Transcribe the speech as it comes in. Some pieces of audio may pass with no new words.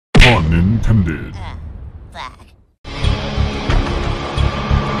Pun intended. Fuck.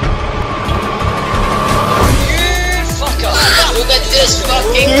 Fuck off! Look at this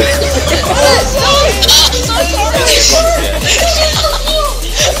fucking.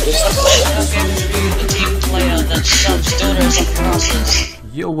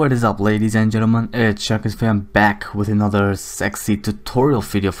 Yo, what is up, ladies and gentlemen? It's Shoutouts back with another sexy tutorial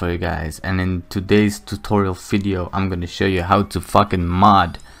video for you guys. And in today's tutorial video, I'm gonna show you how to fucking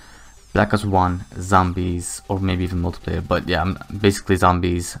mod Black Ops 1 zombies, or maybe even multiplayer. But yeah, basically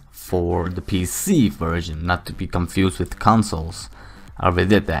zombies for the PC version, not to be confused with consoles. I already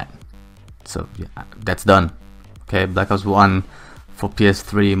did that, so yeah, that's done. Okay, Black Ops 1 for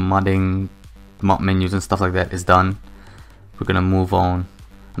PS3 modding, mod menus and stuff like that is done. We're gonna move on.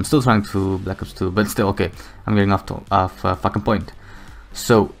 I'm still trying to Black Ops 2, but still okay. I'm getting off fucking point.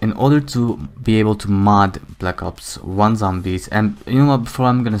 So in order to be able to mod Black Ops 1 zombies, and you know what, before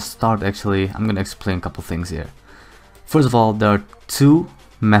I'm gonna start, actually I'm gonna explain a couple things here. First of all, there are two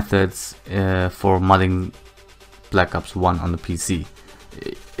methods for modding Black Ops 1 on the PC.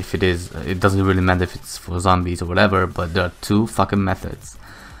 If it is, it doesn't really matter if it's for zombies or whatever, but there are two fucking methods.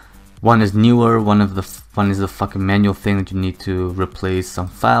 One is newer, one is the fucking manual thing that you need to replace some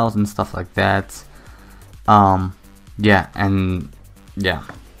files and stuff like that.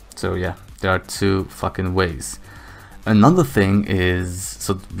 So yeah, there are two fucking ways. Another thing is,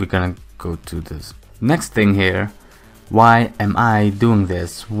 so we're gonna go to this next thing here. Why am I doing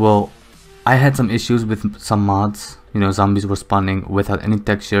this? Well, I had some issues with some mods. You know, zombies were spawning without any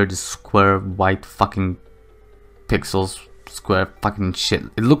texture, just square white fucking pixels, square fucking shit.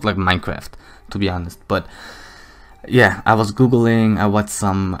 It looked like Minecraft, to be honest. But yeah, I was googling, I watched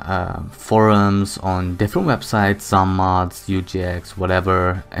some forums on different websites, some mods, UGX,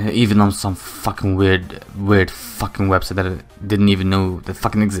 whatever, and even on some fucking weird fucking website that I didn't even know that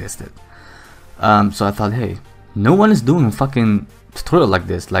fucking existed. So I thought, hey, no one is doing a fucking tutorial like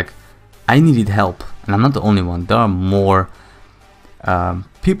this. Like, I needed help, and I'm not the only one. There are more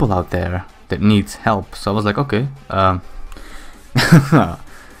people out there that needs help. So I was like, okay,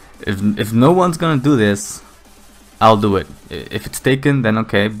 if no one's gonna do this, I'll do it. If it's taken, then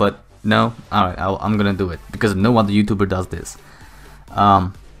okay, but no, alright, I'm gonna do it, because no other YouTuber does this. So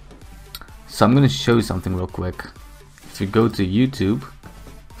I'm gonna show you something real quick. If you go to YouTube,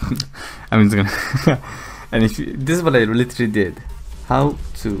 I'm just gonna and if you, this is what I literally did. How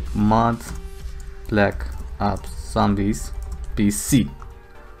to mod Black Ops Zombies PC.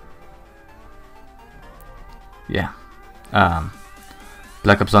 Yeah.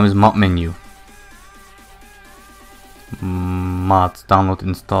 Black Ops Zombies mod menu. Mods, download,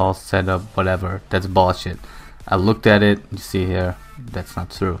 install, setup, whatever. That's bullshit. I looked at it, you see here, that's not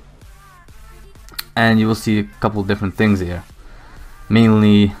true. And you will see a couple different things here.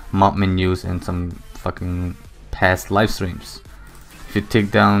 Mainly mod menus and some fucking past live streams. If you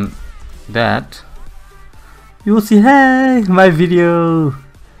take down that, you will see, hey, my video.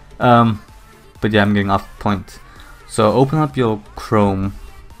 But yeah, I'm getting off point. So open up your Chrome,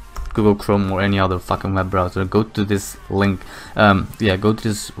 Google Chrome, or any other fucking web browser. Go to this link. Yeah, go to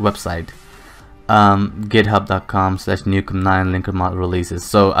this website, github.com/newcom9 linker mod releases.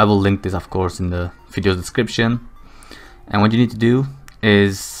 So I will link this, of course, in the video description. And what you need to do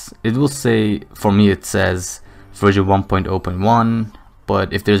is, it will say, for me it says version 1.0.1,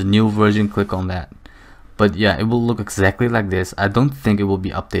 but if there's a new version, click on that. But yeah, it will look exactly like this. I don't think it will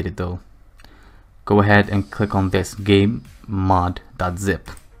be updated though. Go ahead and click on this gamemod.zip.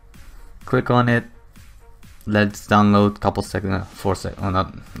 Click on it. Let's download. Couple seconds, 4 seconds. Oh,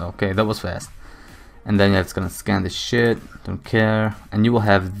 not okay. That was fast. And then yeah, it's gonna scan the shit. Don't care. And you will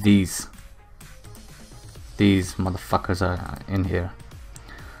have these motherfuckers are in here.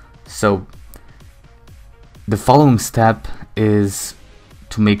 So the following step is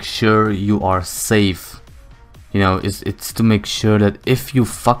to make sure you are safe. You know, it's to make sure that if you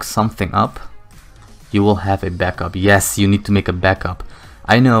fuck something up, you will have a backup. Yes, you need to make a backup.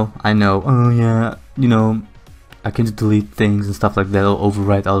 I know. Oh yeah, you know, I can delete things and stuff like that, or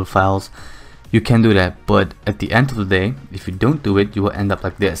overwrite other files. You can do that, but at the end of the day, if you don't do it, you will end up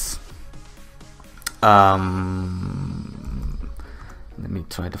like this. Let me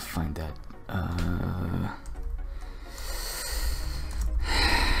try to find that. I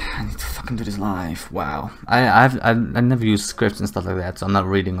need to fucking do this live. Wow. I never use scripts and stuff like that, so I'm not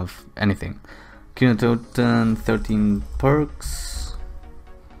reading of anything. Toten 13 perks.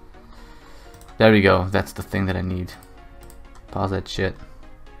 There we go. That's the thing that I need. Pause that shit.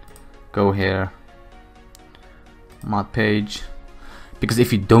 Go here. Mod page. Because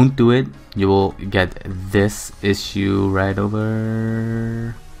if you don't do it, you will get this issue right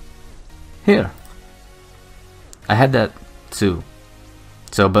over here. I had that too.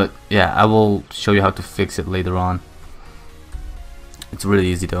 So, but yeah, I will show you how to fix it later on. It's really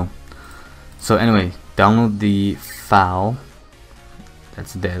easy though. So anyway, download the file.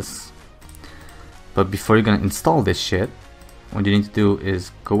 That's this. But before you're gonna install this shit, what you need to do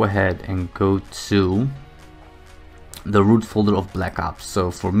is go ahead and go to the root folder of Black Ops.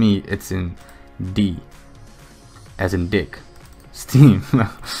 So for me, it's in D, as in Dick. Steam.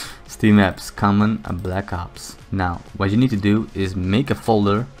 Steam apps, common, Black Ops. Now, what you need to do is make a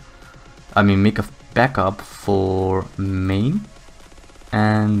folder, make a backup for main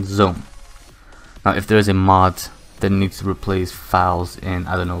and zone. Now, if there's a mod that needs to replace files in,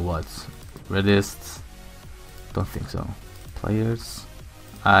 I don't know what, Redist, don't think so, players,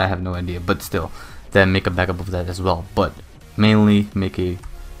 I have no idea, but still, then make a backup of that as well. But mainly make a,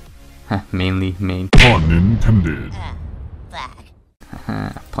 mainly main. Pun intended.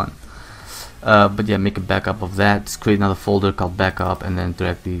 Pun. But yeah, make a backup of that. Just create another folder called backup and then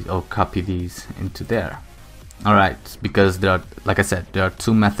drag these or copy these into there. Alright, because there are, like I said, there are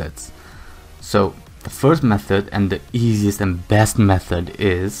two methods. So the first method and the easiest and best method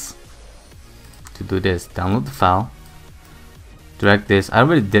is to do this. Download the file, drag this. I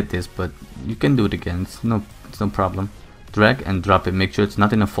already did this, but you can do it again. It's no problem. Drag and drop it. Make sure it's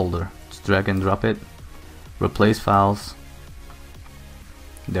not in a folder. Just drag and drop it. Replace files.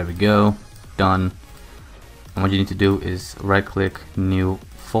 There we go. Done. And what you need to do is right click new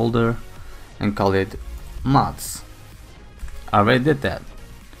folder and call it mods. I already did that,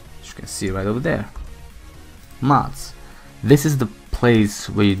 as you can see right over there. Mods. This is the place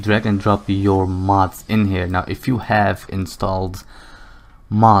where you drag and drop your mods in here. Now if you have installed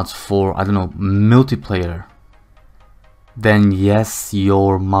mods for, I don't know, multiplayer, then yes,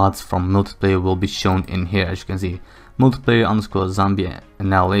 your mods from multiplayer will be shown in here. As you can see, multiplayer _ zombie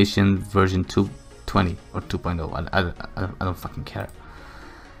annihilation version 2.20 or 2.0. I don't fucking care.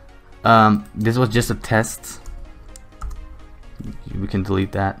 This was just a test. We can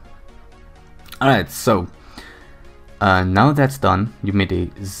delete that. Alright, so now that's done, you made a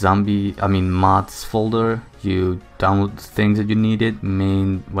mods folder, you download the things that you needed,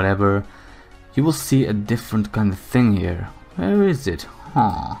 main, whatever. You will see a different kind of thing here. Where is it?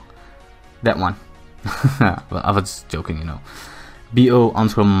 Huh. That one. Well, I was just joking, you know.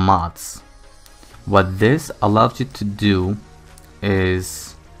 BO_mods. What this allows you to do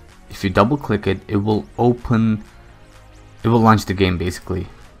is, if you double click it, it will launch the game basically.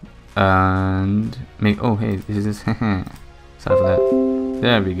 And make, oh hey, this is sorry for that.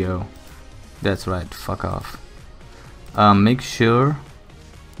 There we go. That's right, fuck off. Make sure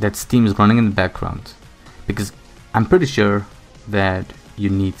that Steam is running in the background, because I'm pretty sure that you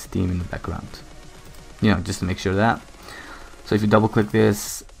need Steam in the background, you know, just to make sure that. So if you double click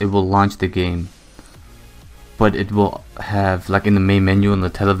this, it will launch the game, but it will have, like in the main menu on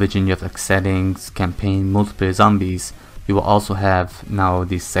the television, you have like settings, campaign, multiplayer, zombies. You will also have now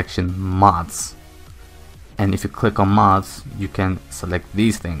this section mods, and if you click on mods, you can select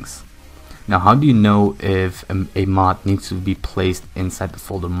these things. Now how do you know if a mod needs to be placed inside the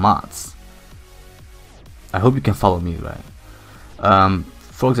folder mods? I hope you can follow me, right?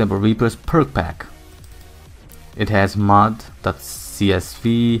 For example, Reaper's perk pack. It has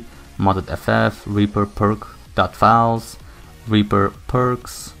mod.csv, mod.ff, Reaper perk.files, Reaper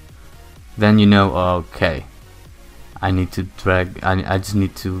perks. Then you know, okay, I need to drag, I just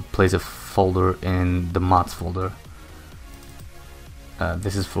need to place a folder in the mods folder.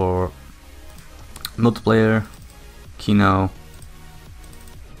 This is for multiplayer, Kino,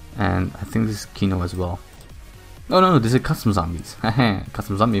 and I think this is Kino as well. Oh no, this is custom zombies.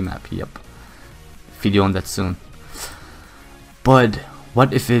 Custom zombie map, yep. Video on that soon. But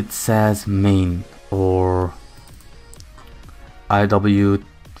what if it says main or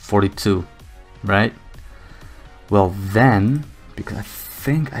IW42, right? Well then, because I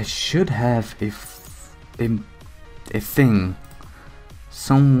think I should have a thing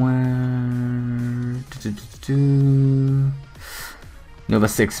somewhere. Nova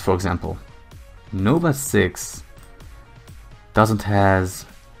 6, for example. Nova 6 doesn't has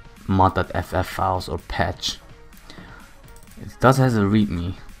mod.ff files or patch. It does has a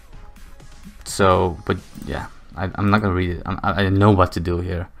readme. So, but yeah, I'm not gonna read it. I know what to do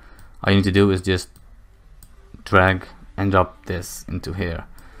here. All you need to do is just drag and drop this into here.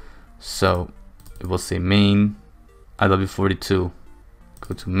 So it will say main IW42.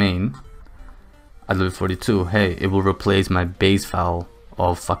 Go to main IW42. Hey, it will replace my base file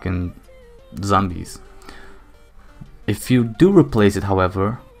of fucking zombies. If you do replace it,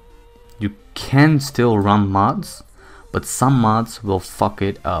 however, you can still run mods, but some mods will fuck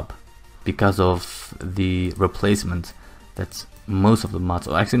it up. because of the replacement that most of the mods,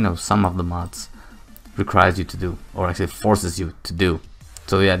 or actually no, some of the mods requires you to do, or actually forces you to do.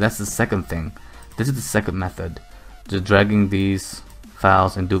 So yeah, that's the second thing. This is the second method, just dragging these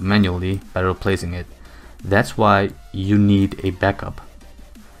files and do it manually by replacing it. That's why you need a backup.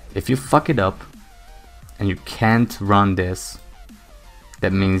 If you fuck it up and you can't run this,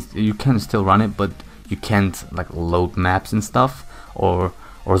 that means you can still run it, but you can't like load maps and stuff, or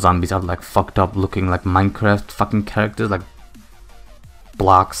zombies are like fucked up looking like Minecraft fucking characters, like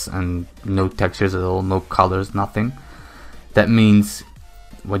blocks and no textures at all, no colors, nothing. That means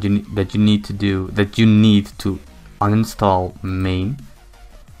what you need to uninstall main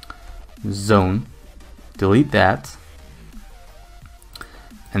zone, delete that,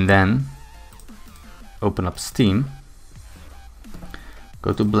 and then open up Steam,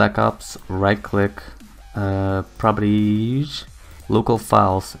 go to Black Ops, right click, properties, local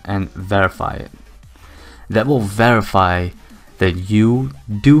files, and verify it. That will verify that you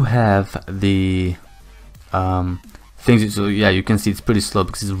do have the things. So yeah, you can see it's pretty slow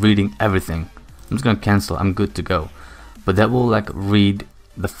because it's reading everything. I'm just gonna cancel, I'm good to go. But that will like read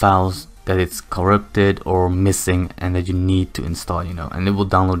the files that it's corrupted or missing and that you need to install, you know, and it will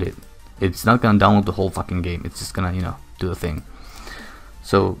download it. It's not gonna download the whole fucking game, it's just gonna, you know, do the thing.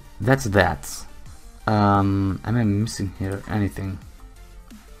 So that's that. Am I missing here anything?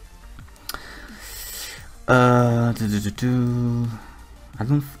 I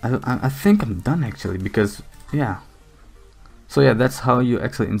think I'm done actually, because yeah. So yeah, that's how you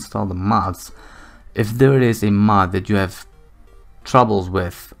actually install the mods. If there is a mod that you have troubles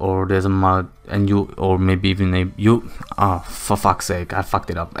with, or there's a mod and you, or maybe even oh, for fuck's sake, I fucked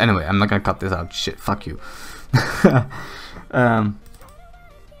it up. Anyway, I'm not gonna cut this out. Shit, fuck you.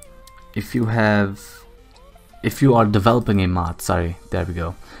 If you are developing a mod, sorry, there we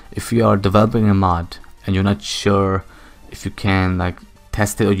go. If you are developing a mod and you're not sure if you can like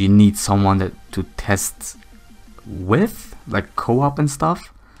test it, or you need someone to test with, like co-op and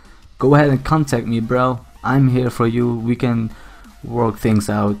stuff, go ahead and contact me, bro. I'm here for you. We can work things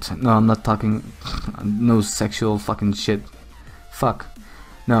out. No, I'm not talking no sexual fucking shit. Fuck.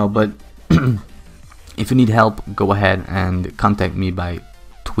 No, but if you need help, go ahead and contact me by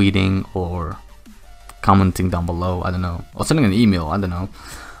tweeting or commenting down below, I don't know, or sending an email, I don't know.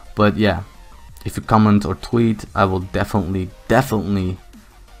 But yeah, if you comment or tweet, I will definitely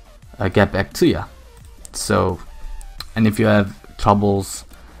get back to you. So, and if you have troubles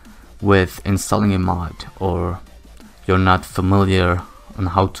with installing a mod, or you're not familiar on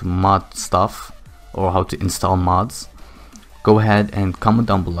how to mod stuff or how to install mods, go ahead and comment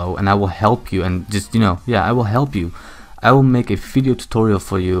down below and I will help you. And just, you know, yeah, I will help you. I will make a video tutorial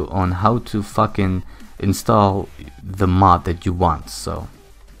for you on how to fucking install the mod that you want. So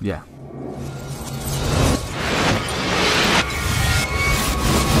yeah.